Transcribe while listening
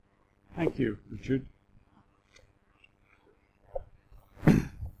Thank you, Richard.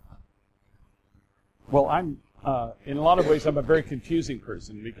 Well, in a lot of ways, I'm a very confusing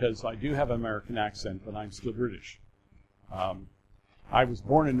person because I do have an American accent, but I'm still British. I was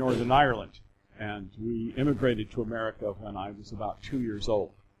born in Northern Ireland, and we immigrated to America when I was about 2 years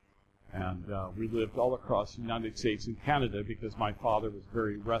old. And we lived all across the United States and Canada because my father was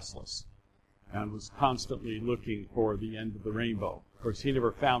very restless and was constantly looking for the end of the rainbow. Of course, he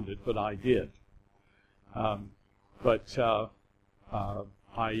never found it, but I did.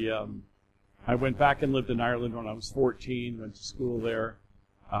 I went back and lived in Ireland when I was 14, went to school there.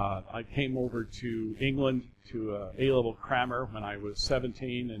 I came over to England to A-level crammer when I was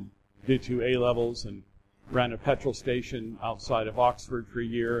 17 and did 2 A-levels and ran a petrol station outside of Oxford for a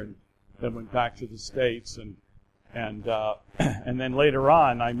year and then went back to the States. And then later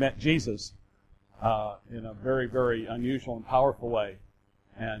on, I met Jesus in a very, very unusual and powerful way,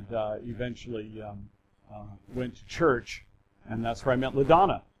 and eventually went to church, and that's where I met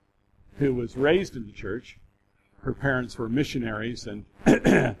LaDonna, who was raised in the church. Her parents were missionaries, and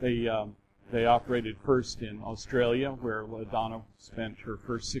they operated first in Australia, where LaDonna spent her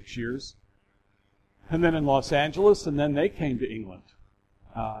first 6 years, and then in Los Angeles, and then they came to England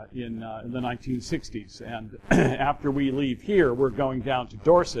in the 1960s. And after we leave here, we're going down to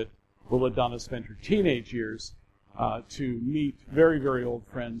Dorset, where LaDonna spent her teenage years to meet very, very old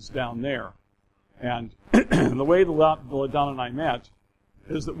friends down there. And the way LaDonna and I met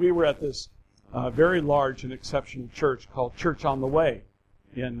is that we were at this very large and exceptional church called Church on the Way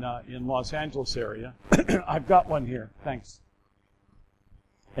in Los Angeles area. I've got one here. Thanks.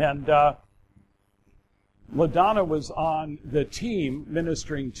 And LaDonna was on the team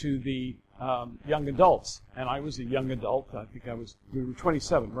ministering to the young adults, and I was a young adult. I think we were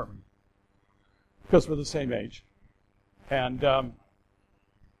 27, weren't we? Because we're the same age. And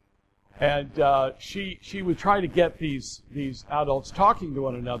she would try to get these adults talking to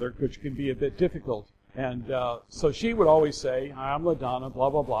one another, which can be a bit difficult. And so she would always say, "Hi, I'm LaDonna, blah,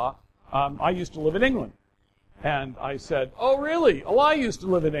 blah, blah. I used to live in England." And I said, "Oh, really? Oh, I used to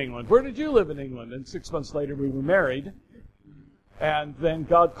live in England. Where did you live in England?" And 6 months later, we were married. And then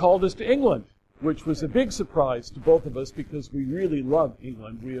God called us to England, which was a big surprise to both of us because we really love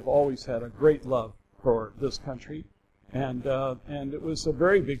England. We have always had a great love for this country. And it was a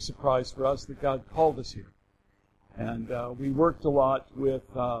very big surprise for us that God called us here. And we worked a lot with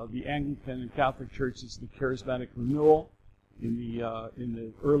the Anglican and Catholic churches, the Charismatic Renewal in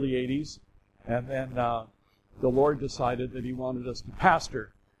the early 80s. And then the Lord decided that He wanted us to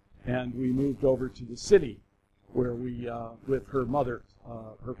pastor. And we moved over to the city where we, with her mother,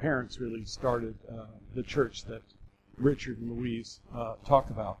 her parents really started the church that Richard and Louise talk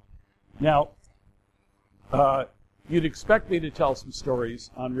about. Now, you'd expect me to tell some stories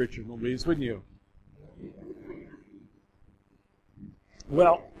on Richard and Louise, wouldn't you?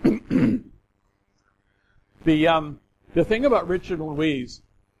 Well, the thing about Richard and Louise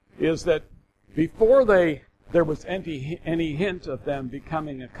is that before there was any hint of them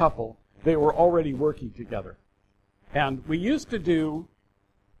becoming a couple, they were already working together. And we used to do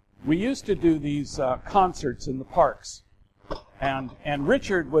these concerts in the parks. And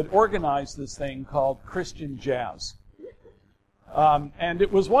Richard would organize this thing called Christian Jazz. And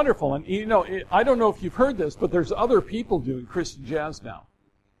it was wonderful. And, you know, I don't know if you've heard this, but there's other people doing Christian jazz now.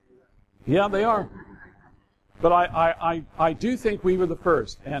 Yeah, they are. But I do think we were the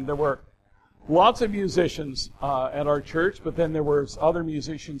first. And there were lots of musicians at our church, but then there were other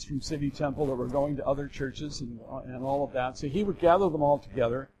musicians from City Temple that were going to other churches and all of that. So he would gather them all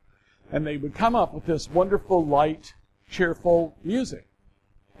together, and they would come up with this wonderful, light, cheerful music.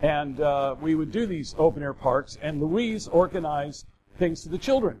 And we would do these open-air parks, and Louise organized things for the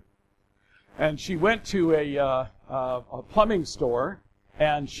children. And she went to a plumbing store,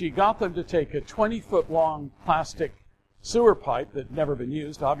 and she got them to take a 20-foot-long plastic sewer pipe that had never been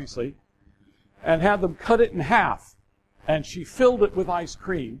used, obviously, and had them cut it in half. And she filled it with ice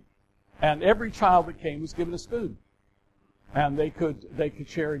cream, and every child that came was given a spoon. And they could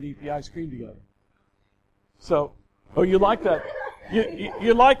share and eat the ice cream together. So, oh, you like that?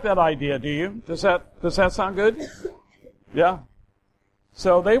 You like that idea, do you? Does that sound good? Yeah.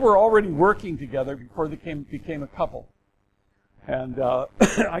 So they were already working together before they became a couple. And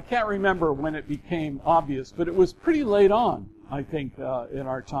I can't remember when it became obvious, but it was pretty late on, I think, in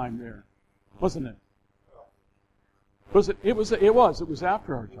our time there, wasn't it? Was it? It was. It was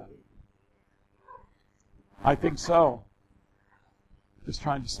after our time. I think so. Just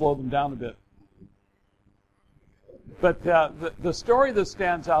trying to slow them down a bit. But the story that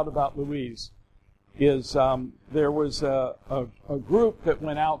stands out about Louise is there was a group that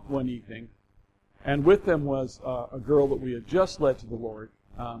went out one evening, and with them was a girl that we had just led to the Lord.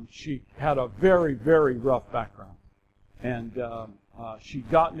 She had a very, very rough background, and she'd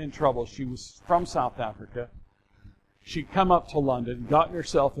gotten in trouble. She was from South Africa. She'd come up to London, gotten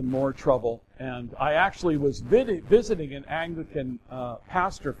herself in more trouble, and I actually was visiting an Anglican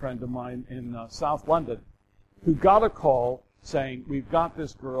pastor friend of mine in South London who got a call saying, we've got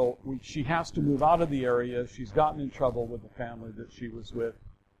this girl, she has to move out of the area, she's gotten in trouble with the family that she was with,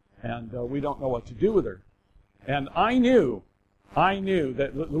 and we don't know what to do with her. And I knew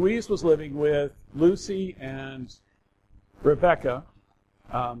that Louise was living with Lucy and Rebecca,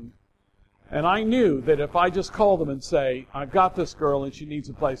 and I knew that if I just called them and say, I've got this girl and she needs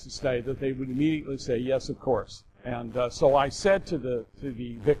a place to stay, that they would immediately say, yes, of course. And so I said to the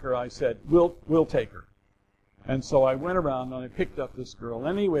vicar, I said, we'll take her. And so I went around and I picked up this girl.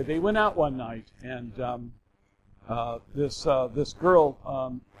 Anyway, they went out one night, and this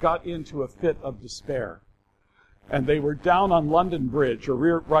girl got into a fit of despair. And they were down on London Bridge, or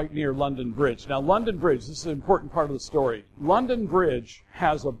right near London Bridge. Now, London Bridge, this is an important part of the story. London Bridge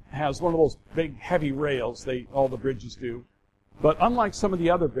has one of those big, heavy rails. All the bridges do. But unlike some of the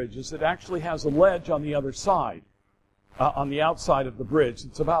other bridges, it actually has a ledge on the other side, on the outside of the bridge.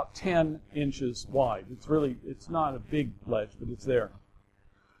 It's about 10 inches wide. It's not a big ledge, but it's there.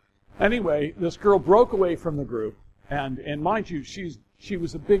 Anyway, this girl broke away from the group, and mind you, she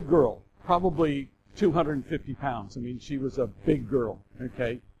was a big girl, probably 250 pounds. I mean, she was a big girl,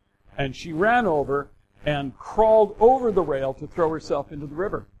 okay? And she ran over and crawled over the rail to throw herself into the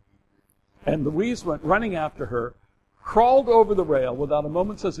river. And Louise went running after her, crawled over the rail without a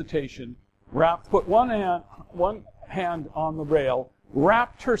moment's hesitation, put one hand on the rail,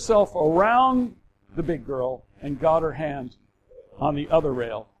 wrapped herself around the big girl, and got her hand on the other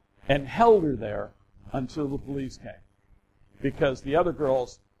rail, and held her there until the police came. Because the other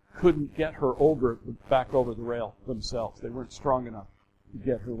girls couldn't get her back over the rail themselves. They weren't strong enough to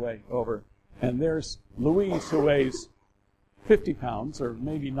get her way over. And there's Louise, who weighs 50 pounds, or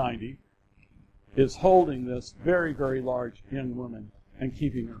maybe 90, is holding this very, very large young woman and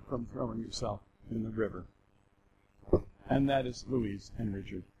keeping her from throwing herself in the river. And that is Louise and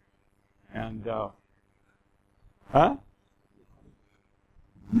Richard. And,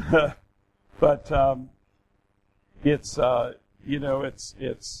 but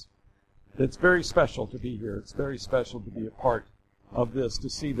it's very special to be here. It's very special to be a part of this, to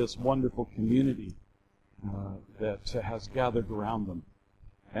see this wonderful community that has gathered around them.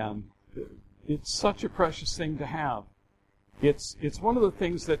 And it's such a precious thing to have. It's one of the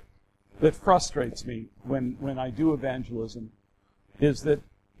things that frustrates me when I do evangelism, is that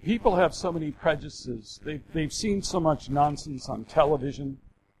people have so many prejudices. They've seen so much nonsense on television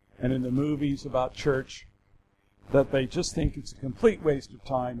and in the movies about church that they just think it's a complete waste of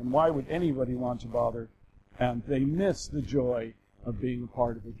time, and why would anybody want to bother? And they miss the joy of being a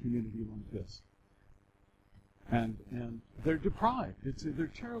part of a community like this. And they're deprived. They're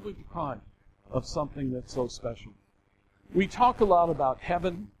terribly deprived of something that's so special. We talk a lot about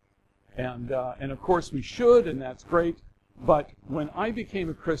heaven, and of course we should, and that's great. But when I became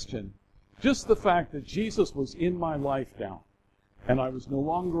a Christian, just the fact that Jesus was in my life now, and I was no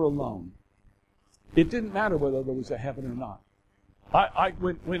longer alone, it didn't matter whether there was a heaven or not.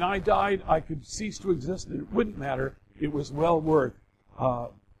 When I died, I could cease to exist, and it wouldn't matter. It was well worth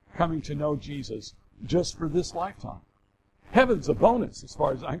coming to know Jesus just for this lifetime. Heaven's a bonus as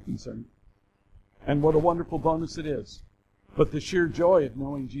far as I'm concerned. And what a wonderful bonus it is. But the sheer joy of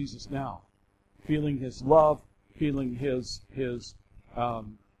knowing Jesus now, feeling His love, feeling His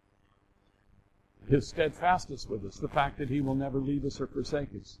steadfastness with us, the fact that He will never leave us or forsake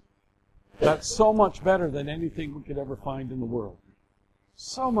us. That's so much better than anything we could ever find in the world.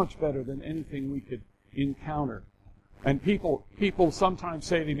 So much better than anything we could encounter. And people sometimes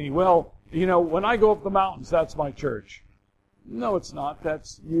say to me, well, when I go up the mountains, that's my church. No, it's not.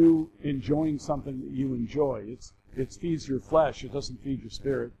 That's you enjoying something that you enjoy. It feeds your flesh. It doesn't feed your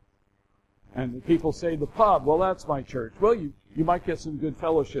spirit. And people say the pub, well, that's my church. Well, you might get some good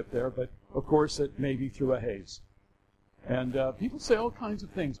fellowship there, but of course it may be through a haze. And people say all kinds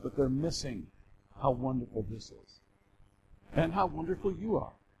of things, but they're missing how wonderful this is. And how wonderful you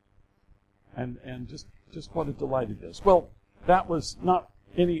are. And just what a delight it is. Well, that was not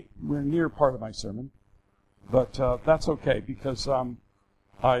anywhere near part of my sermon, but that's okay, because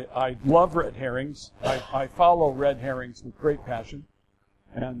I love red herrings. I follow red herrings with great passion.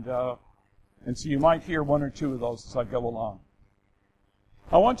 And so you might hear one or two of those as I go along.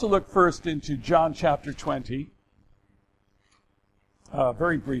 I want to look first into John chapter 20.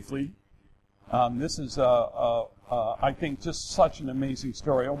 Very briefly. This is, I think, just such an amazing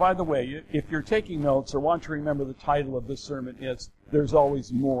story. Oh, by the way, if you're taking notes or want to remember the title of this sermon, it's There's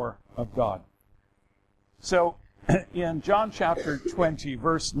Always More of God. So, in John chapter 20,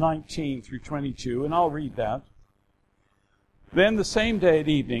 verse 19 through 22, and I'll read that. Then the same day at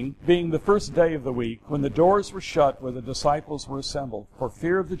evening, being the first day of the week, when the doors were shut where the disciples were assembled, for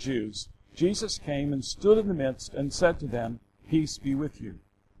fear of the Jews, Jesus came and stood in the midst and said to them, Peace be with you.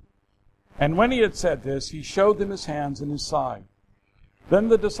 And when he had said this, he showed them his hands and his side. Then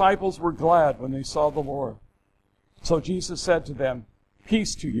the disciples were glad when they saw the Lord. So Jesus said to them,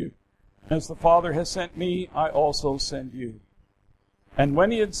 Peace to you. As the Father has sent me, I also send you. And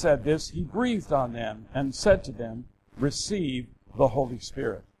when he had said this, he breathed on them and said to them, Receive the Holy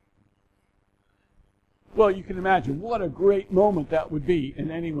Spirit. Well, you can imagine what a great moment that would be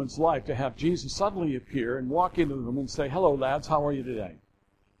in anyone's life to have Jesus suddenly appear and walk into them and say, Hello, lads, how are you today?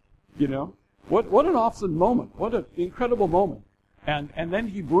 You know, what an awesome moment. What an incredible moment. And then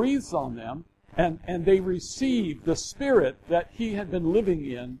he breathes on them, and they receive the Spirit that he had been living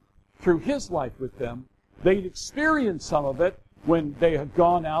in through his life with them. They'd experienced some of it when they had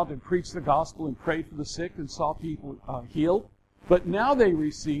gone out and preached the gospel and prayed for the sick and saw people healed. But now they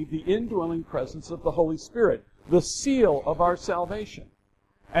receive the indwelling presence of the Holy Spirit, the seal of our salvation.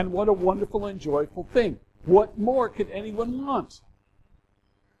 And what a wonderful and joyful thing. What more could anyone want?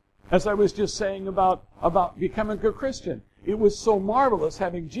 As I was just saying about becoming a Christian, it was so marvelous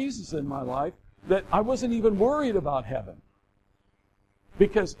having Jesus in my life that I wasn't even worried about heaven.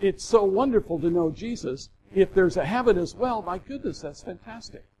 Because it's so wonderful to know Jesus. If there's a heaven as well, my goodness, that's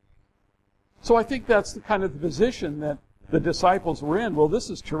fantastic. So I think that's the kind of the position that the disciples were in. Well, this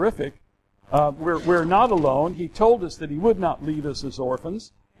is terrific. We're not alone. He told us that he would not leave us as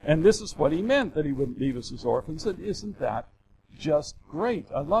orphans. And this is what he meant, that he wouldn't leave us as orphans. And isn't that just great?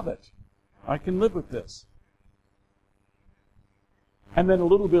 I love it. I can live with this. And then a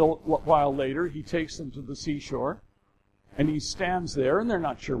little bit while later, he takes them to the seashore. And he stands there, and they're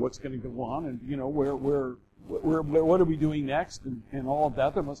not sure what's going to go on, and you know what are we doing next, and all of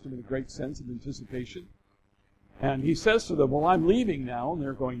that. There must have been a great sense of anticipation. And he says to them, "Well, I'm leaving now," and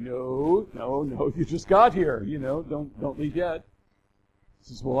they're going, "No, you just got here, don't leave yet." He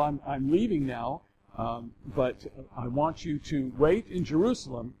says, "Well, I'm leaving now, but I want you to wait in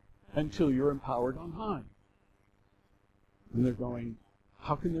Jerusalem until you're empowered on high." And they're going,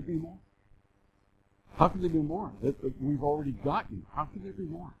 "How can there be more? How can there be more? We've already got you. How can there be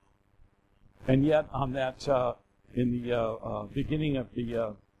more?" And yet, on that, in the beginning of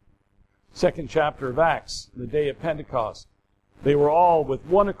the second chapter of Acts, the day of Pentecost, they were all with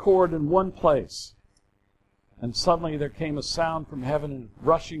one accord in one place. And suddenly there came a sound from heaven, and a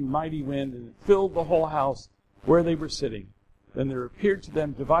rushing mighty wind, and it filled the whole house where they were sitting. Then there appeared to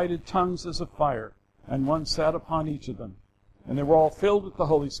them divided tongues as of fire, and one sat upon each of them. And they were all filled with the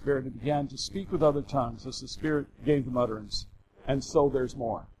Holy Spirit and began to speak with other tongues as the Spirit gave them utterance. And so there's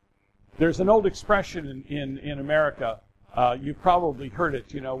more. There's an old expression in America. You've probably heard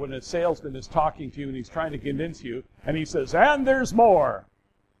it, when a salesman is talking to you and he's trying to convince you, and he says, "And there's more."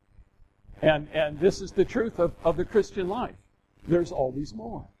 And this is the truth of the Christian life. There's always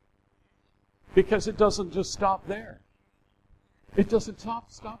more. Because it doesn't just stop there. It doesn't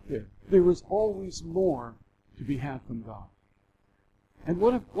stop there. There is always more to be had from God. And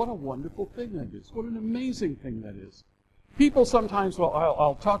what a wonderful thing that is. What an amazing thing that is. People sometimes,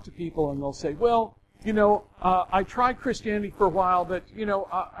 I'll talk to people and they'll say, "Well, I tried Christianity for a while, but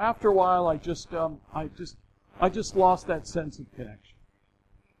after a while, I just lost that sense of connection."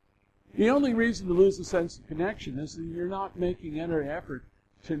 The only reason to lose the sense of connection is that you're not making any effort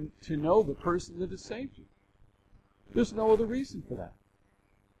to know the person that has saved you. There's no other reason for that.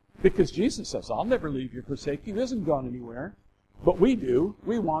 Because Jesus says, "I'll never leave you or forsake you." He hasn't gone anywhere. But we do.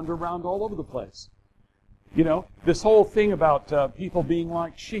 We wander around all over the place. This whole thing about people being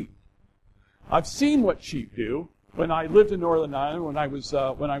like sheep. I've seen what sheep do. When I lived in Northern Ireland, when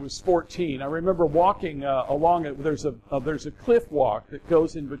I was 14, I remember walking along it. There's a cliff walk that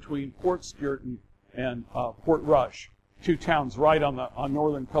goes in between Port Stewart and Port Rush, two towns right on the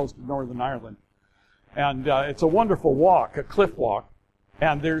northern coast of Northern Ireland. And it's a wonderful walk, a cliff walk.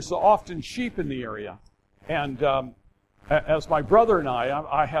 And there's often sheep in the area. And as my brother and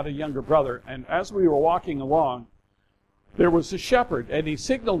I had a younger brother, and as we were walking along, there was a shepherd, and he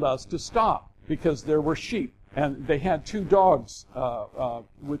signaled us to stop because there were sheep, and they had two dogs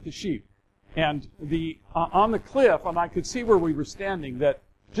with the sheep. And on the cliff, and I could see where we were standing, that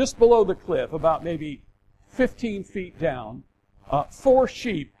just below the cliff, about maybe 15 feet down, 4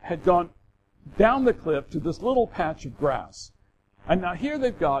 sheep had gone down the cliff to this little patch of grass. And now here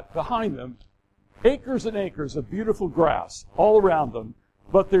they've got behind them acres and acres of beautiful grass all around them,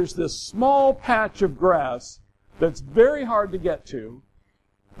 but there's this small patch of grass that's very hard to get to,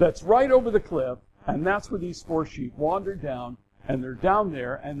 that's right over the cliff, and that's where these 4 sheep wandered down, and they're down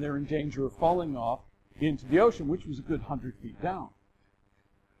there, and they're in danger of falling off into the ocean, which was a good 100 feet down.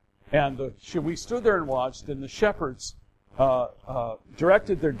 And we stood there and watched, and the shepherds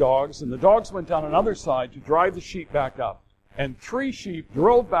directed their dogs, and the dogs went down another side to drive the sheep back up. And 3 sheep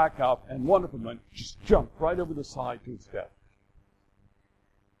drove back up, and one of them just jumped right over the side to its death.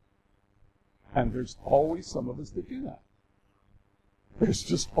 And there's always some of us that do that. There's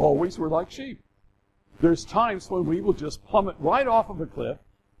just always, we're like sheep. There's times when we will just plummet right off of a cliff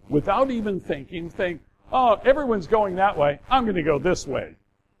without even think, oh, everyone's going that way, I'm going to go this way.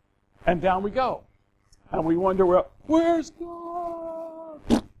 And down we go. And we wonder, well, where's God?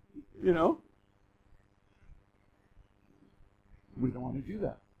 You know? We don't want to do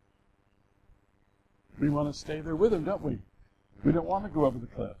that. We want to stay there with him, don't we? We don't want to go over the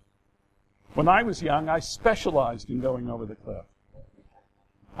cliff. When I was young, I specialized in going over the cliff.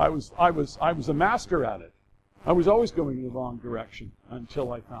 I was a master at it. I was always going in the wrong direction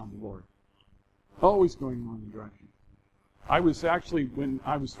until I found the Lord. Always going in the wrong direction. I was actually, when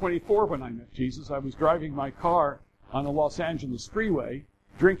I was 24 when I met Jesus, I was driving my car on the Los Angeles freeway,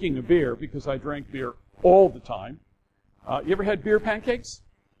 drinking a beer, because I drank beer all the time. You ever had beer pancakes?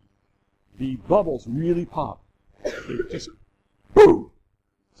 The bubbles really pop. They just, boom!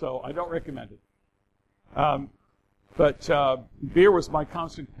 So I don't recommend it. But beer was my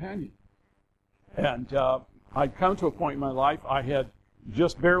constant companion. And I'd come to a point in my life, I had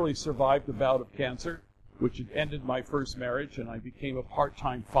just barely survived a bout of cancer, which had ended my first marriage, and I became a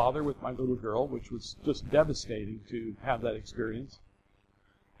part-time father with my little girl, which was just devastating to have that experience.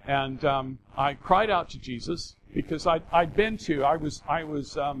 And I cried out to Jesus, because I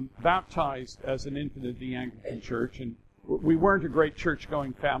was baptized as an infant in the Anglican Church, and we weren't a great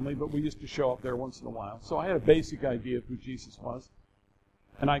church-going family, but we used to show up there once in a while. So I had a basic idea of who Jesus was.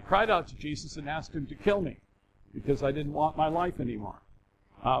 And I cried out to Jesus and asked him to kill me, because I didn't want my life anymore.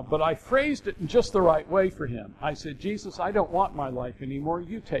 But I phrased it in just the right way for him. I said, Jesus, I don't want my life anymore.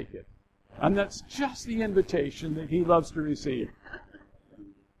 You take it. And that's just the invitation that he loves to receive.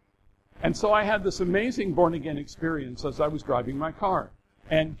 And so I had this amazing born-again experience as I was driving my car.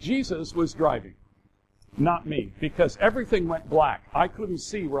 And Jesus was driving, not me, because everything went black. I couldn't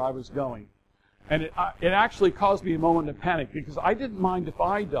see where I was going. And it actually caused me a moment of panic, because I didn't mind if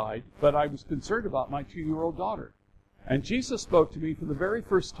I died, but I was concerned about my 2-year-old daughter. And Jesus spoke to me for the very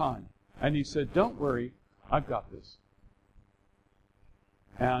first time. And he said, don't worry, I've got this.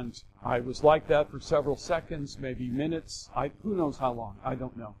 And I was like that for several seconds, maybe minutes. Who knows how long? I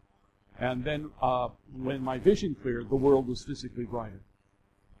don't know. And then when my vision cleared, the world was physically brighter.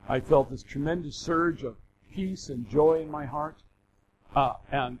 I felt this tremendous surge of peace and joy in my heart.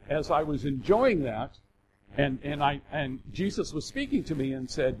 And as I was enjoying that, and Jesus was speaking to me and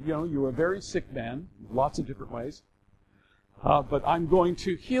said, you know, you're a very sick man, lots of different ways, but I'm going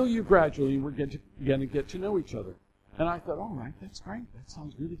to heal you gradually, and we're going to get to know each other. And I thought, all right, that's great. That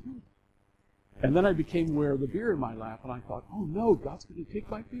sounds really good. And then I became aware of the beer in my lap, and I thought, oh no, God's going to take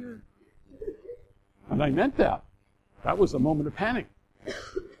my beer. And I meant that. That was a moment of panic.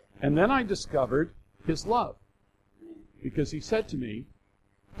 And then I discovered his love. Because he said to me,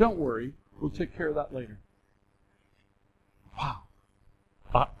 don't worry, we'll take care of that later. Wow.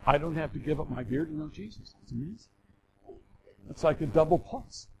 I don't have to give up my beer to know Jesus. It's amazing. It's like a double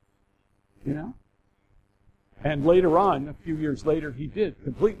plus. You know? And later on, a few years later, he did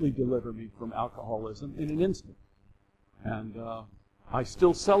completely deliver me from alcoholism in an instant. And I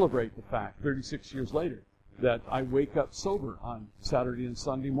still celebrate the fact, 36 years later, that I wake up sober on Saturday and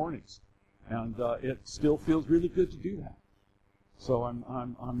Sunday mornings. And it still feels really good to do that. So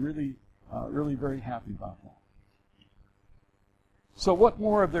I'm really very happy about that. So what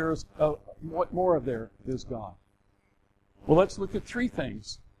more of there is God? Well, let's look at 3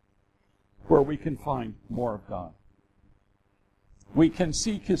 things where we can find more of God. We can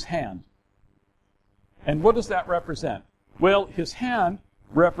seek his hand. And what does that represent? Well, his hand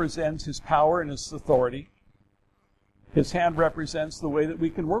represents his power and his authority. His hand represents the way that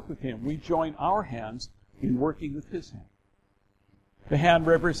we can work with him. We join our hands in working with his hand. The hand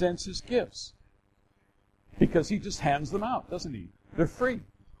represents his gifts, because he just hands them out, doesn't he? They're free.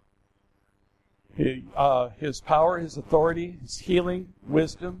 His power, his authority, his healing,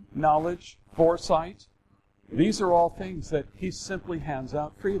 wisdom, knowledge, foresight, these are all things that he simply hands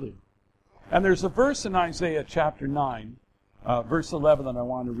out freely. And there's a verse in Isaiah chapter 9, verse 11 that I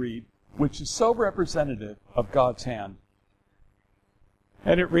want to read, which is so representative of God's hand.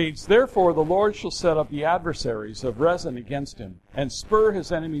 And it reads, "Therefore the Lord shall set up the adversaries of Rezin against him, and spur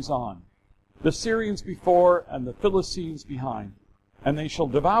his enemies on, the Syrians before and the Philistines behind, and they shall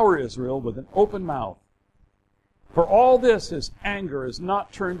devour Israel with an open mouth. For all this his anger is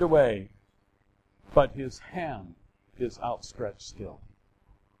not turned away, but his hand is outstretched still."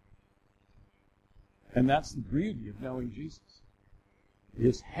 And that's the beauty of knowing Jesus.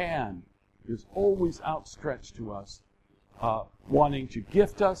 His hand is always outstretched to us, wanting to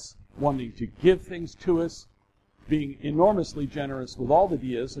gift us, wanting to give things to us, being enormously generous with all that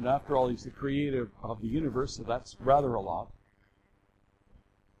he is, and after all, he's the creator of the universe, so that's rather a lot.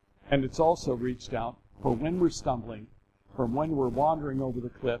 And it's also reached out for when we're stumbling, from when we're wandering over the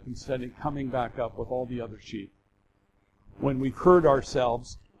cliff instead of coming back up with all the other sheep. When we've hurt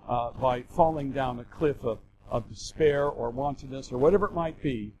ourselves by falling down a cliff of despair or wantonness or whatever it might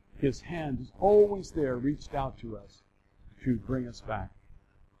be, his hand is always there, reached out to us to bring us back.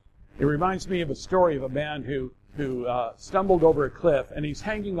 It reminds me of a story of a man who stumbled over a cliff, and he's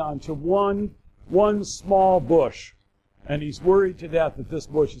hanging on to one small bush, and he's worried to death that this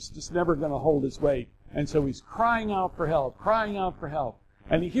bush is just never going to hold his weight. And so he's crying out for help, crying out for help.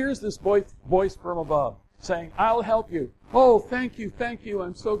 And he hears this voice from above saying, "I'll help you." "Oh, thank you,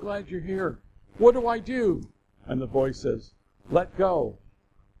 I'm so glad you're here. What do I do?" And the voice says, "Let go."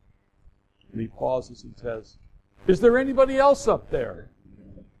 And he pauses and says, "Is there anybody else up there?"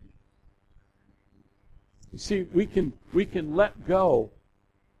 You see, we can let go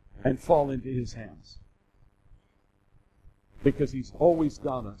and fall into his hands, because he's always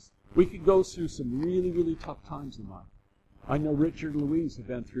got us. We can go through some really, really tough times in life. I know Richard and Louise have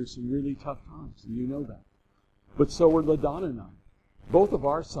been through some really tough times, and you know that. But so were LaDonna and I. Both of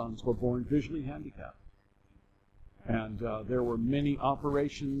our sons were born visually handicapped. And there were many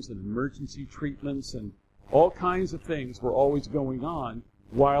operations and emergency treatments, and all kinds of things were always going on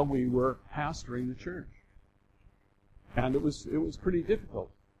while we were pastoring the church. And it was pretty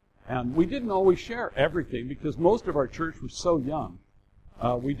difficult. And we didn't always share everything, because most of our church was so young.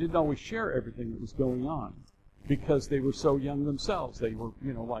 We didn't always share everything that was going on, because they were so young themselves. They were,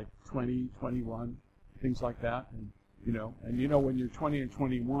 like 20, 21, things like that. And when you're 20 and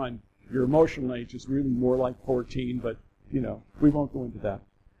 21, your emotional age is really more like 14, but, we won't go into that.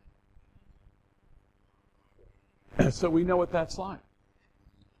 So we know what that's like.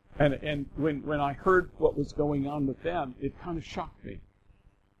 And when I heard what was going on with them, it kind of shocked me.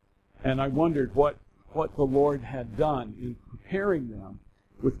 And I wondered what the Lord had done in preparing them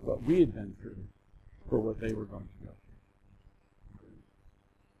with what we had been through for what they were going to go through.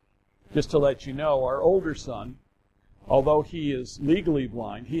 Just to let you know, our older son, although he is legally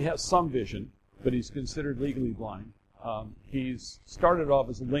blind, he has some vision, but he's considered legally blind. He's started off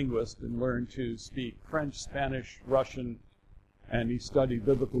as a linguist and learned to speak French, Spanish, Russian, and he studied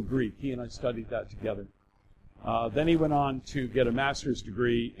biblical Greek. He and I studied that together. Then he went on to get a master's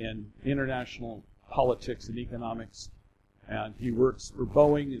degree in international politics and economics, and he works for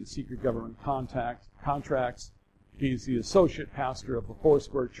Boeing in secret government contracts. He's the associate pastor of the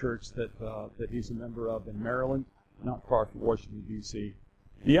Foursquare Church that he's a member of in Maryland, not far from Washington, D.C.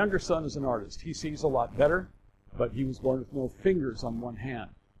 The younger son is an artist. He sees a lot better, but he was born with no fingers on one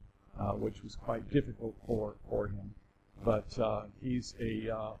hand, which was quite difficult for him. But he's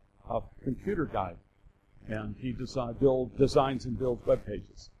a computer guy, and he designs and builds web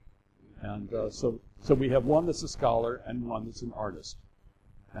pages. And so we have one that's a scholar and one that's an artist.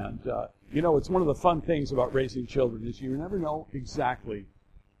 And it's one of the fun things about raising children is you never know exactly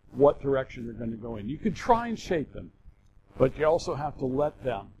what direction they're going to go in. You can try and shape them, but you also have to let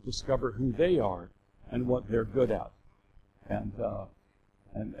them discover who they are and what they're good at. And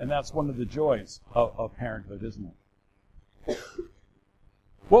that's one of the joys of parenthood, isn't it?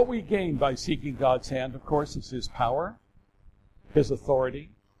 What we gain by seeking God's hand, of course, is His power, His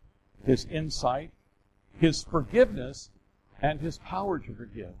authority, His insight, His forgiveness, and His power to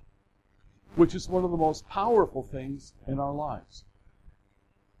forgive, which is one of the most powerful things in our lives.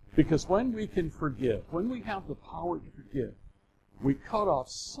 Because when we can forgive, when we have the power to forgive, we cut off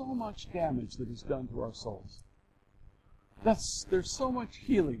so much damage that is done to our souls. There's so much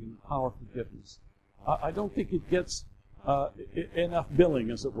healing in the power of forgiveness. I don't think it gets enough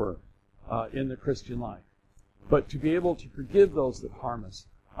billing, as it were, in the Christian life. But to be able to forgive those that harm us.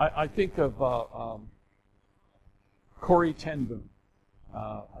 I think of Corrie ten Boom.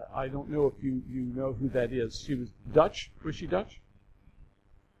 I don't know if you know who that is. She was Dutch. Was she Dutch?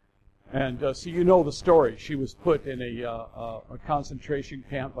 And so you know the story. She was put in a concentration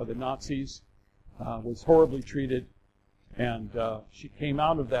camp by the Nazis, was horribly treated, and she came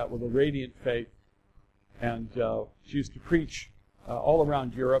out of that with a radiant faith. And she used to preach all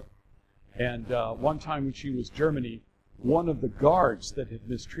around Europe. And one time when she was in Germany, one of the guards that had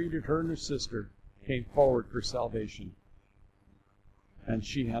mistreated her and her sister came forward for salvation. And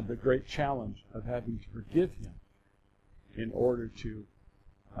she had the great challenge of having to forgive him in order to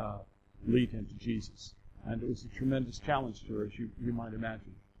lead him to Jesus. And it was a tremendous challenge to her, as you might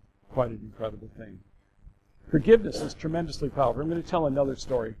imagine. Quite an incredible thing. Forgiveness is tremendously powerful. I'm going to tell another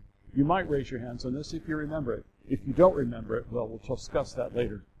story. You might raise your hands on this if you remember it. If you don't remember it, well, we'll discuss that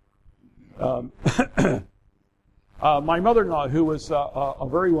later. My mother-in-law, who was a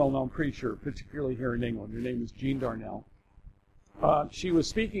very well-known preacher, particularly here in England, her name is Jean Darnell. She was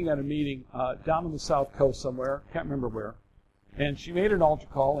speaking at a meeting down on the South Coast somewhere, can't remember where, and she made an altar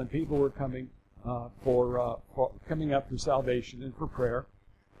call, and people were coming coming up for salvation and for prayer.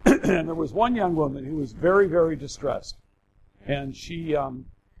 And there was one young woman who was very, very distressed, and she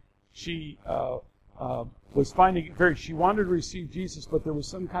was finding it very. She wanted to receive Jesus, but there was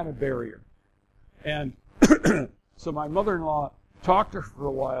some kind of barrier, and so my mother-in-law talked to her for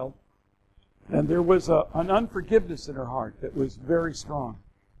a while, and there was an unforgiveness in her heart that was very strong.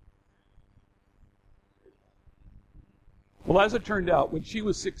 Well, as it turned out, when she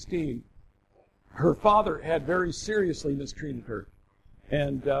was 16, her father had very seriously mistreated her.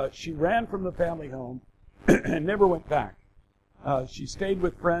 And she ran from the family home and never went back. She stayed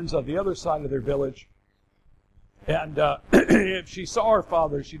with friends on the other side of their village. And if she saw her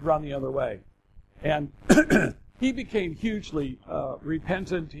father, she'd run the other way. And he became hugely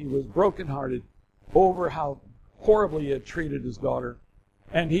repentant. He was brokenhearted over how horribly he had treated his daughter.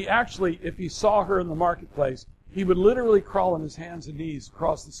 And he actually, if he saw her in the marketplace, he would literally crawl on his hands and knees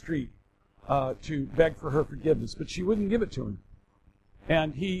across the street to beg for her forgiveness. But she wouldn't give it to him.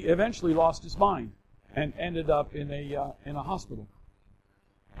 And he eventually lost his mind and ended up in a hospital.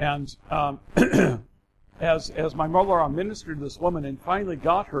 And as my mother-in-law ministered to this woman and finally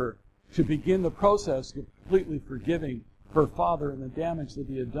got her to begin the process of completely forgiving her father and the damage that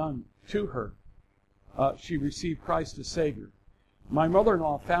he had done to her, she received Christ as Savior. My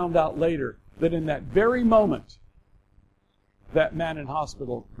mother-in-law found out later that in that very moment, that man in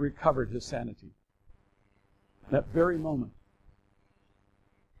hospital recovered his sanity. That very moment.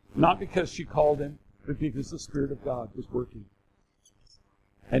 Not because she called him, but because the Spirit of God was working.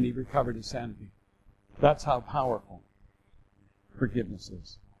 And he recovered his sanity. That's how powerful forgiveness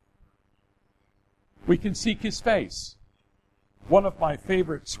is. We can seek His face. One of my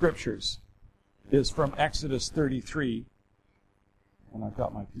favorite scriptures is from Exodus 33. And I've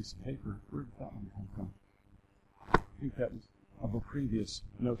got my piece of paper. Where did that one come from? I think that was of a previous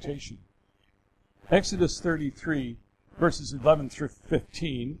notation. Exodus 33, verses 11 through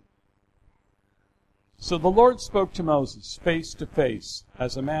 15. So the Lord spoke to Moses face to face,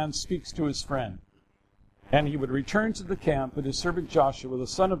 as a man speaks to his friend. And he would return to the camp, but his servant Joshua, the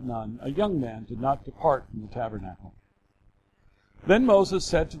son of Nun, a young man, did not depart from the tabernacle. Then Moses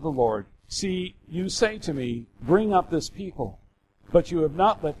said to the Lord, See, you say to me, Bring up this people, but you have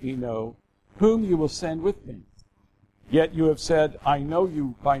not let me know whom you will send with me. Yet you have said, I know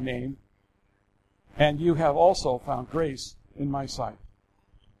you by name, and you have also found grace in my sight.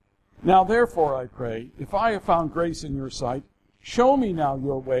 Now therefore, I pray, if I have found grace in your sight, show me now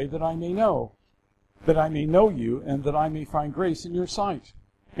your way that I may know you, and that I may find grace in your sight.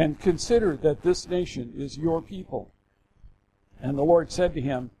 And consider that this nation is your people. And the Lord said to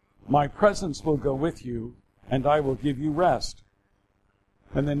him, My presence will go with you, and I will give you rest.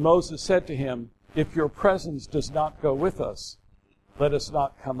 And then Moses said to him, If your presence does not go with us, let us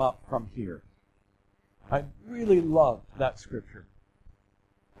not come up from here. I really love that scripture.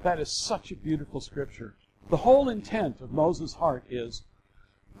 That is such a beautiful scripture. The whole intent of Moses' heart is,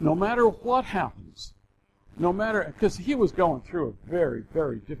 no matter what happens, because he was going through a very,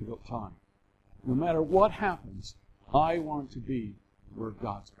 very difficult time. No matter what happens, I want to be where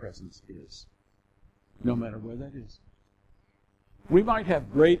God's presence is. No matter where that is. We might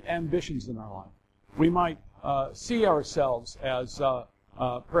have great ambitions in our life. We might see ourselves as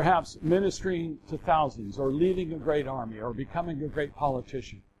perhaps ministering to thousands, or leading a great army, or becoming a great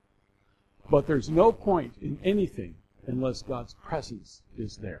politician. But there's no point in anything unless God's presence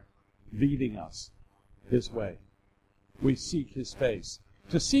is there, leading us His way. We seek His face.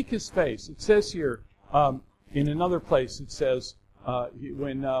 To seek His face, it says here, in another place, it says,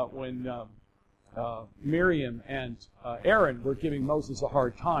 when Miriam and Aaron were giving Moses a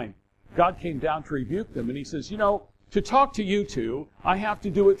hard time, God came down to rebuke them, and He says, to talk to you two, I have to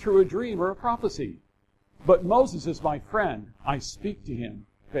do it through a dream or a prophecy. But Moses is my friend. I speak to him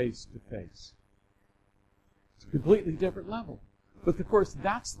face to face. It's a completely different level. But of course,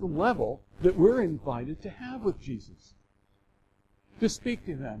 that's the level that we're invited to have with Jesus. to speak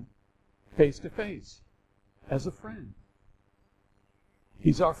to him face to face as a friend.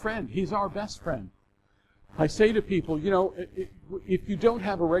 He's our friend. He's our best friend. I say to people, if you don't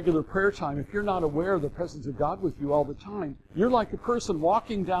have a regular prayer time, if you're not aware of the presence of God with you all the time, you're like a person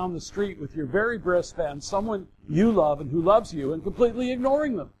walking down the street with your very best friend, someone you love and who loves you, and completely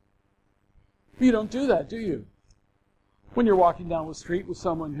ignoring them. You don't do that, do you? When you're walking down the street with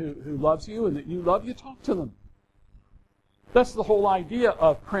someone who loves you and that you love, you talk to them. That's the whole idea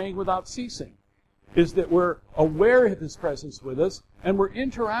of praying without ceasing, is that we're aware of His presence with us and we're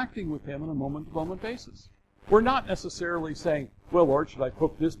interacting with Him on a moment-to-moment basis. We're not necessarily saying, well, Lord, should I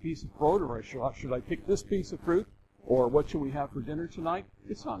cook this piece of fruit, or should I pick this piece of fruit, or what should we have for dinner tonight?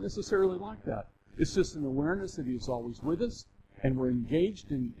 It's not necessarily like that. It's just an awareness that He is always with us, and we're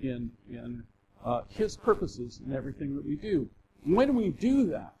engaged in His purposes in everything that we do. When we do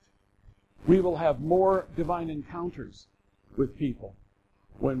that, we will have more divine encounters with people.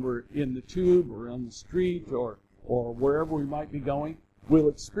 When we're in the tube or on the street or wherever we might be going, we'll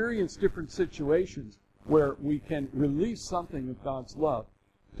experience different situations where we can release something of God's love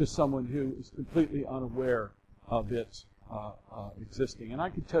to someone who is completely unaware of it existing. And I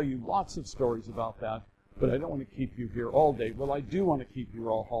could tell you lots of stories about that, but I don't want to keep you here all day. Well, I do want to keep you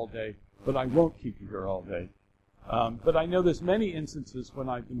all day, but I won't keep you here all day. But I know there's many instances when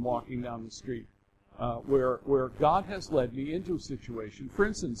I've been walking down the street where God has led me into a situation. For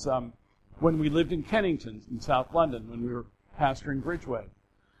instance, when we lived in Kennington in South London, when we were pastoring Bridgeway,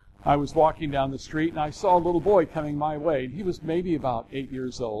 I was walking down the street and I saw a little boy coming my way. He was maybe about 8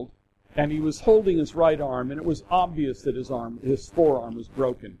 years old, and he was holding his right arm, and it was obvious that his forearm was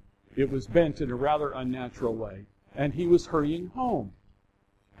broken. It was bent in a rather unnatural way, and he was hurrying home.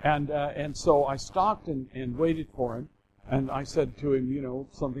 And so I stopped and waited for him, and I said to him,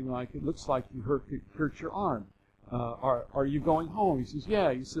 something like, it looks like you hurt your arm. Are you going home? He says,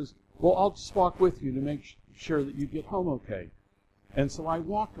 yeah. He says, well, I'll just walk with you to make sure that you get home okay. And so I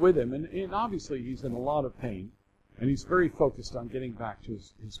walked with him, and obviously he's in a lot of pain, and he's very focused on getting back to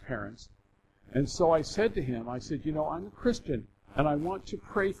his parents. And so I said to him, I'm a Christian, and I want to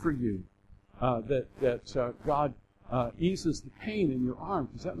pray for you that God eases the pain in your arm,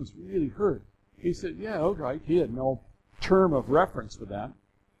 because that must really hurt. He said, yeah, all right. He had no term of reference for that.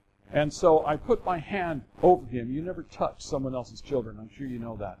 And so I put my hand over him. You never touch someone else's children. I'm sure you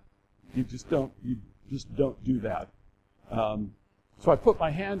know that. You just don't do that. So I put my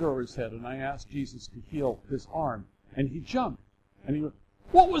hand over his head, and I asked Jesus to heal his arm. And he jumped. And he went,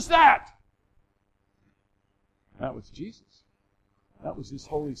 what was that? That was Jesus. That was His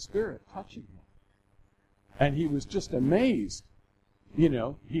Holy Spirit touching him. And he was just amazed.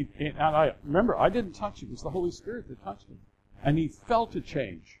 And I remember, I didn't touch him. It was the Holy Spirit that touched him. And he felt a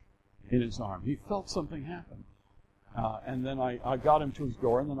change in his arm. He felt something happen. And then I got him to his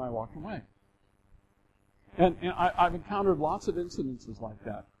door, and then I walked away. And I've encountered lots of incidences like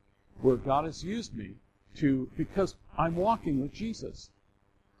that, where God has used me because I'm walking with Jesus.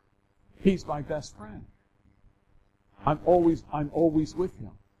 He's my best friend. I'm always with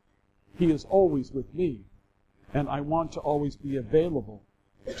Him. He is always with me. And I want to always be available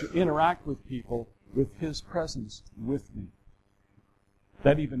to interact with people with His presence with me.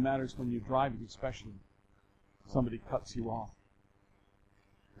 That even matters when you're driving, especially. Somebody cuts you off.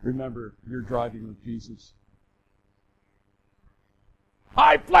 Remember, you're driving with Jesus.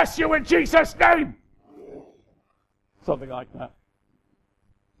 I bless you in Jesus' name! Something like that.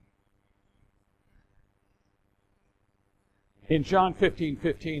 In John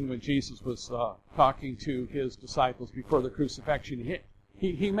 15:15, when Jesus was talking to His disciples before the crucifixion,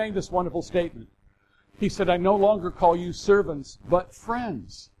 he made this wonderful statement. He said, I no longer call you servants, but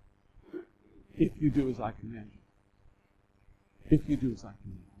friends, if you do as I command you. If you do as I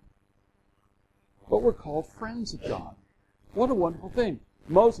command you. But we're called friends of God. What a wonderful thing.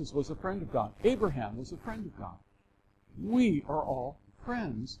 Moses was a friend of God. Abraham was a friend of God. We are all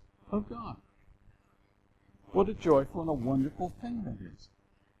friends of God. What a joyful and a wonderful thing that is.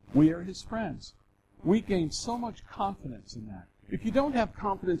 We are His friends. We gain so much confidence in that. If you don't have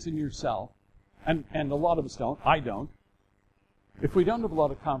confidence in yourself, and a lot of us don't, I don't, if we don't have a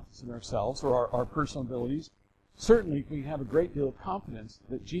lot of confidence in ourselves or our personal abilities, certainly we have a great deal of confidence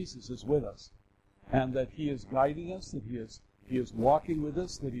that Jesus is with us, and that He is guiding us, that He is walking with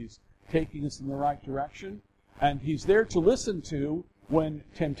us, that He's taking us in the right direction, and He's there to listen to when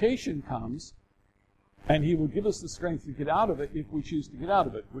temptation comes, and He will give us the strength to get out of it if we choose to get out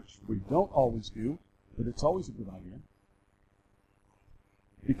of it, which we don't always do, but it's always a good idea,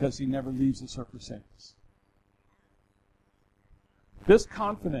 because He never leaves us or forsakes us. This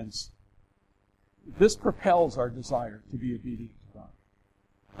confidence, this propels our desire to be obedient to God.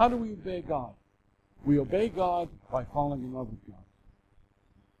 How do we obey God? We obey God by falling in love with God.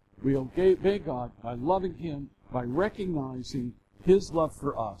 We obey God by loving Him, by recognizing His love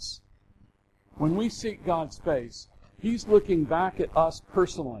for us. When we seek God's face, He's looking back at us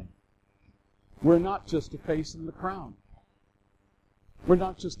personally. We're not just a face in the crowd. We're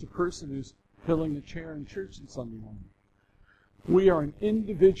not just a person who's filling a chair in church on Sunday morning. We are an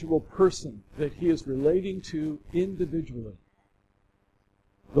individual person that He is relating to individually.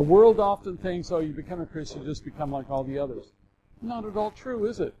 The world often thinks, oh, you become a Christian, you just become like all the others. Not at all true,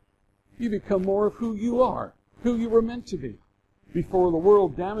 is it? You become more of who you are, who you were meant to be, before the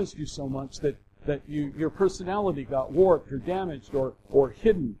world damaged you so much that your personality got warped or damaged or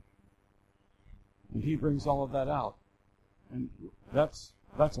hidden. And He brings all of that out. And that's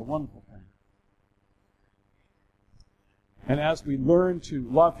a wonderful thing. And as we learn to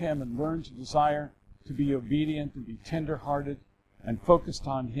love Him and learn to desire to be obedient and be tender-hearted and focused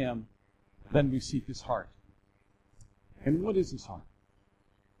on Him, then we seek His heart. And what is His heart?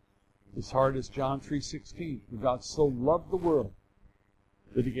 His heart is John 3:16. For God so loved the world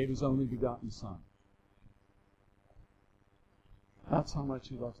that He gave His only begotten Son. That's how much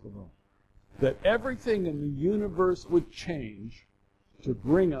He loves the world. That everything in the universe would change to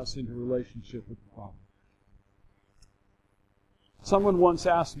bring us into relationship with the Father. Someone once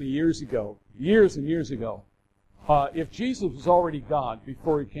asked me years and years ago, if Jesus was already God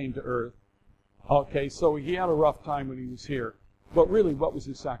before He came to earth, okay, so He had a rough time when He was here, but really, what was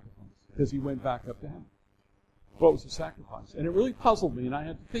His sacrifice? Because He went back up to heaven. What was His sacrifice? And it really puzzled me, and I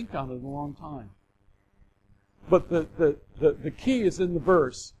had to think on it a long time. But the key is in the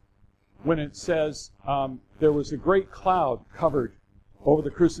verse when it says there was a great cloud covered over the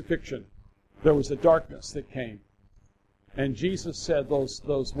crucifixion. There was a darkness that came. And Jesus said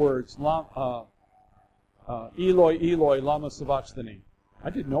those words, Eloi, Eloi, lama sabachthani. I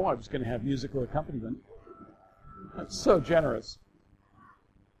didn't know I was going to have musical accompaniment. That's so generous.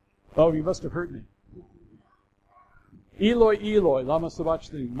 Oh, you must have heard me. Eloi, Eloi, lama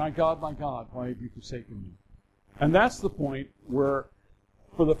sabachthani. My God, why have you forsaken me? And that's the point where,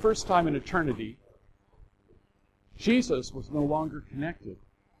 for the first time in eternity, Jesus was no longer connected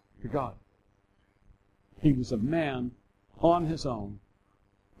to God. He was a man on His own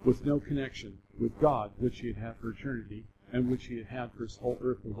with no connection with God, which He had had for eternity and which He had had for His whole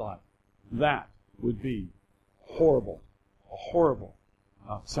earthly life. That would be a horrible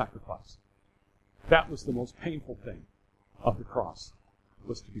sacrifice. That was the most painful thing of the cross,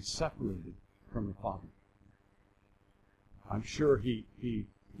 was to be separated from the Father. I'm sure he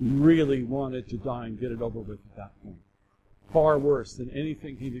really wanted to die and get it over with at that point. Far worse than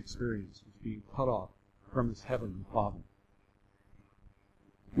anything he'd experienced was being cut off from his heavenly Father.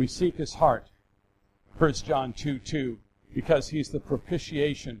 We seek His heart, 1 John 2:2, because He's the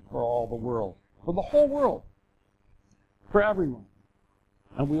propitiation for all the world, for the whole world, for everyone.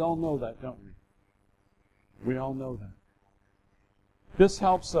 And we all know that, don't we? We all know that. This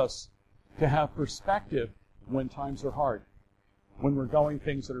helps us to have perspective when times are hard, when we're going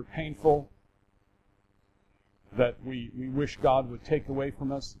things that are painful, that we wish God would take away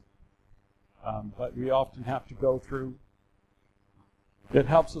from us, but we often have to go through. It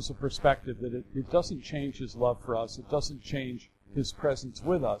helps us a perspective that it doesn't change His love for us. It doesn't change His presence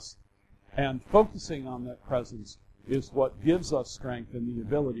with us. And focusing on that presence is what gives us strength and the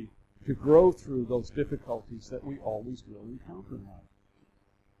ability to grow through those difficulties that we always will encounter in life.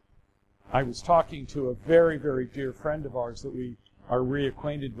 I was talking to a very, very dear friend of ours that we are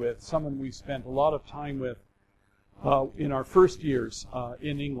reacquainted with, someone we spent a lot of time with in our first years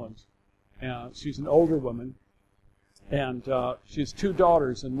in England. She's an older woman, and she has 2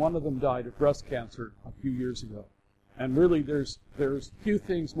 daughters, and one of them died of breast cancer a few years ago. And really, there's few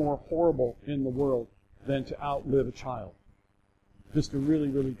things more horrible in the world than to outlive a child. Just a really,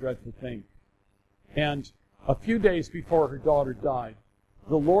 really dreadful thing. And a few days before her daughter died,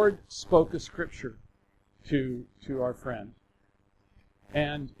 the Lord spoke a scripture to our friend.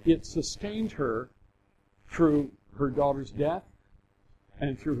 And it sustained her through her daughter's death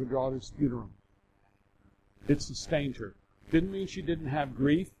and through her daughter's funeral. It sustained her. Didn't mean she didn't have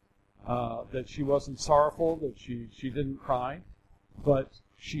grief, that she wasn't sorrowful, that she didn't cry, but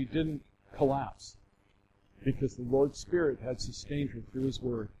she didn't collapse because the Lord's Spirit had sustained her through His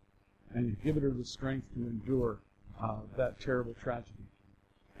Word and had given her the strength to endure that terrible tragedy.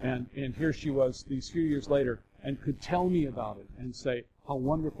 And here she was these few years later and could tell me about it and say how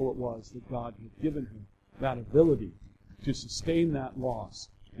wonderful it was that God had given her that ability to sustain that loss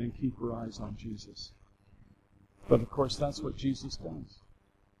and keep her eyes on Jesus. But of course, that's what Jesus does.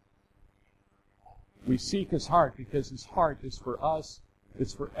 We seek His heart because His heart is for us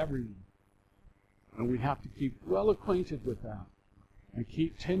It's for everyone. And we have to keep well acquainted with that and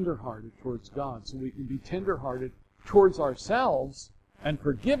keep tender-hearted towards God so we can be tender-hearted towards ourselves and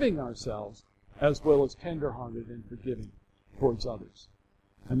forgiving ourselves as well as tender-hearted and forgiving towards others.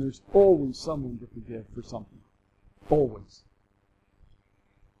 And there's always someone to forgive for something. Always.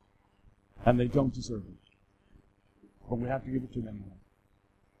 And they don't deserve it. But we have to give it to them anyway.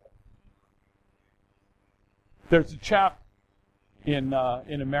 There's a chap in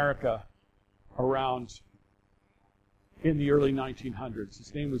America around in the early 1900s.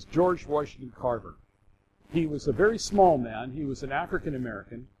 His name was George Washington Carver. He was a very small man. He was an African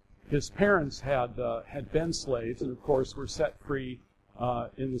American. His parents had been slaves and, of course, were set free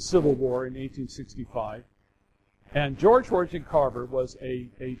in the Civil War in 1865. And George Washington Carver was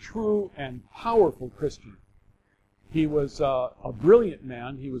a true and powerful Christian. He was a brilliant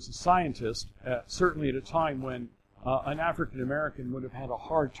man. He was a scientist, certainly at a time when an African American would have had a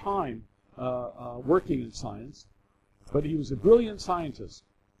hard time working in science. But he was a brilliant scientist.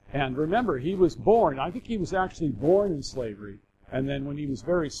 And remember, he was born, I think he was actually born in slavery. And then when he was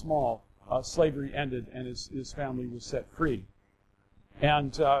very small, slavery ended and his family was set free.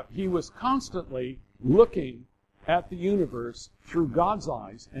 And he was constantly looking at the universe through God's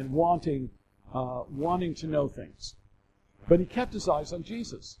eyes and wanting to know things. But he kept his eyes on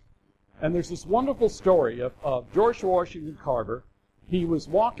Jesus. And there's this wonderful story of George Washington Carver. He was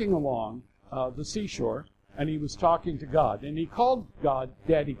walking along the seashore, and he was talking to God. And he called God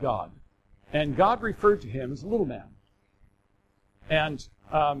Daddy God. And God referred to him as a little man. And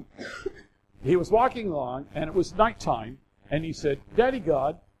he was walking along, and it was nighttime, and he said, Daddy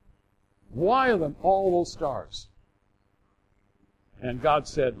God, why are them all those stars? And God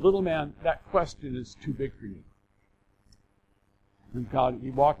said, little man, that question is too big for you. And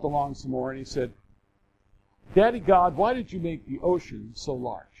he walked along some more, and he said, Daddy God, why did you make the ocean so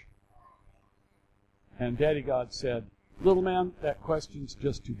large? And Daddy God said, little man, that question's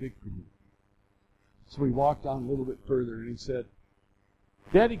just too big for you. So he walked on a little bit further, and he said,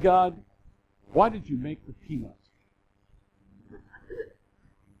 Daddy God, why did you make the peanut?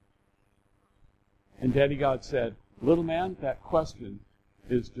 And Daddy God said, little man, that question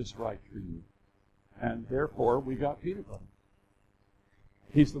is just right for you. And therefore, we got peanut butter.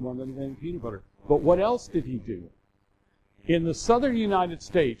 He's the one that invented peanut butter. But what else did he do? In the southern United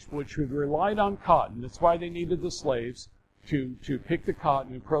States, which had relied on cotton, that's why they needed the slaves to pick the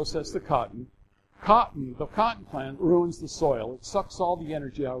cotton and process the cotton. The cotton plant ruins the soil. It sucks all the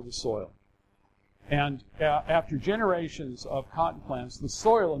energy out of the soil. And after generations of cotton plants, the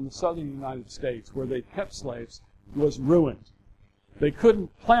soil in the southern United States, where they kept slaves, was ruined. They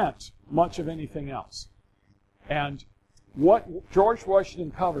couldn't plant much of anything else. And what George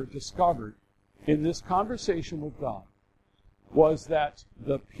Washington Carver discovered in this conversation with God was that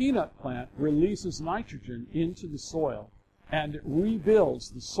the peanut plant releases nitrogen into the soil, and it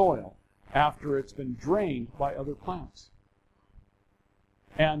rebuilds the soil after it's been drained by other plants.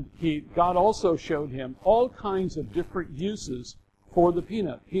 And God also showed him all kinds of different uses for the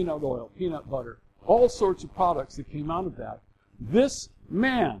peanut oil, peanut butter, all sorts of products that came out of that. This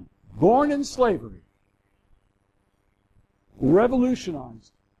man, born in slavery,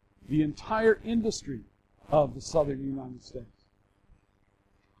 revolutionized the entire industry of the southern United States.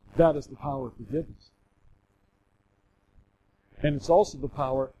 That is the power of forgiveness. And it's also the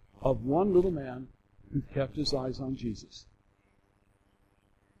power of one little man who kept his eyes on Jesus.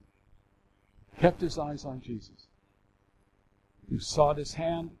 Kept his eyes on Jesus. Who sought his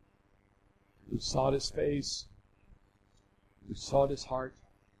hand, who sought his face, who sought his heart,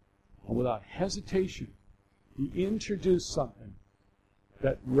 and without hesitation, he introduced something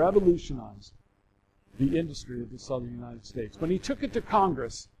that revolutionized the industry of the southern United States. When he took it to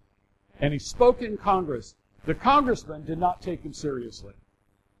Congress, and he spoke in Congress, the congressmen did not take him seriously.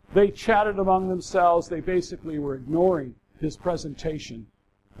 They chatted among themselves. They basically were ignoring his presentation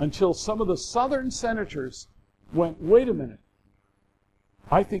until some of the southern senators went, wait a minute,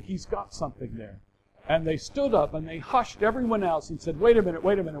 I think he's got something there. And they stood up and they hushed everyone else and said, wait a minute,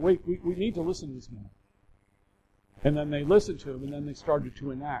 we need to listen to this man. And then they listened to him, and then they started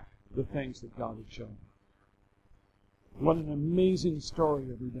to enact the things that God had shown. What an amazing story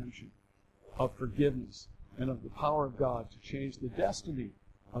of redemption, of forgiveness, and of the power of God to change the destiny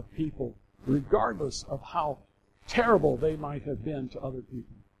of people, regardless of how terrible they might have been to other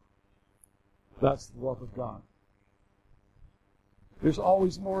people. That's the love of God. There's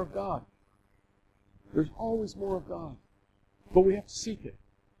always more of God. There's always more of God. But we have to seek it.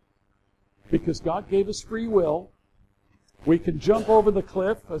 Because God gave us free will. We can jump over the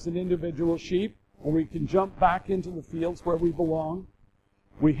cliff as an individual sheep, or we can jump back into the fields where we belong.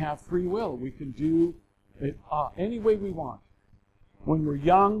 We have free will. We can do it any way we want. When we're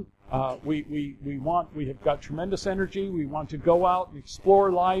young, we have got tremendous energy. We want to go out and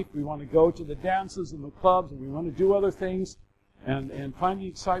explore life. We want to go to the dances and the clubs, and we want to do other things and find the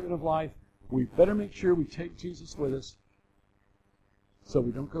excitement of life. We better make sure we take Jesus with us so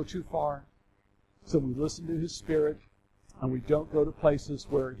we don't go too far, so we listen to His Spirit, and we don't go to places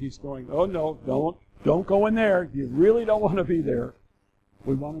where He's going, oh no, don't go in there. You really don't want to be there.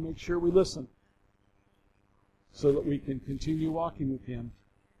 We want to make sure we listen so that we can continue walking with Him,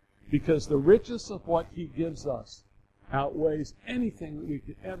 because the richness of what He gives us outweighs anything that we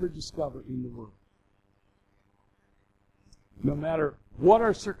could ever discover in the world. No matter what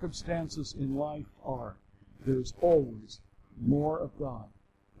our circumstances in life are, there's always more of God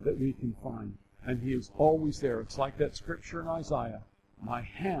that we can find. And He is always there. It's like that scripture in Isaiah, my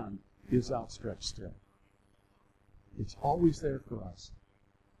hand is outstretched still. It's always there for us.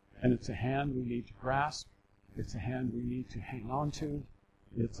 And it's a hand we need to grasp. It's a hand we need to hang on to.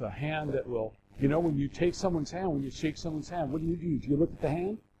 It's a hand that will, when you take someone's hand, when you shake someone's hand, what do? Do you look at the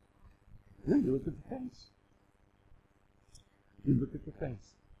hand? No, you look at the face. You look at the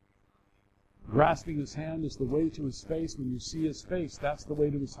face. Grasping His hand is the way to His face. When you see His face, that's the way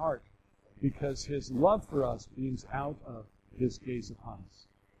to His heart. Because His love for us beams out of His gaze upon us.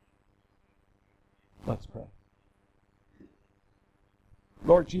 Let's pray.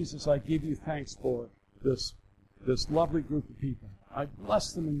 Lord Jesus, I give You thanks for this lovely group of people. I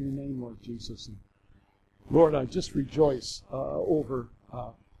bless them in Your name, Lord Jesus. And Lord, I just rejoice over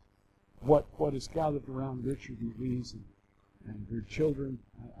what is gathered around Richard and Louise and their children.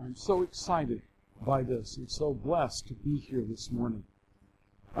 I'm so excited by this and so blessed to be here this morning.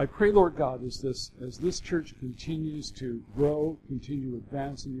 I pray, Lord God, as this church continues to grow, continue to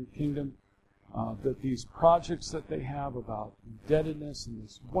advance in Your kingdom, that these projects that they have about indebtedness and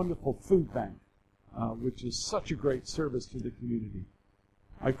this wonderful food bank, which is such a great service to the community.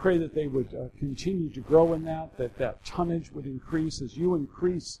 I pray that they would continue to grow in that tonnage would increase as You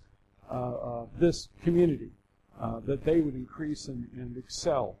increase this community, that they would increase and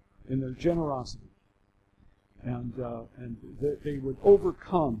excel in their generosity, and that they would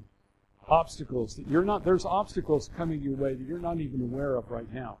overcome obstacles that you're not. There's obstacles coming your way that you're not even aware of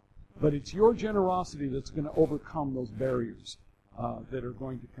right now, but it's Your generosity that's going to overcome those barriers that are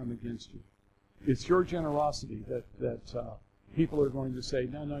going to come against you. It's Your generosity that people are going to say,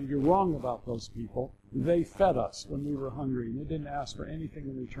 no, you're wrong about those people. They fed us when we were hungry, and they didn't ask for anything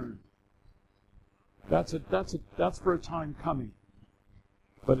in return. That's for a time coming.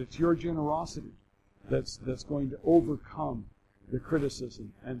 But it's Your generosity that's going to overcome the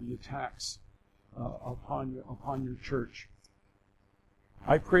criticism and the attacks upon Your church.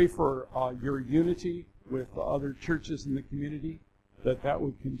 I pray for Your unity with other churches in the community, that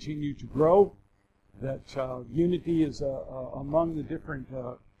would continue to grow, that unity is among the different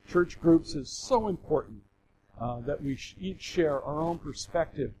church groups is so important, that we each share our own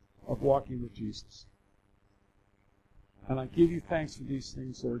perspective of walking with Jesus. And I give You thanks for these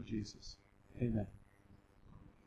things, Lord Jesus. Amen.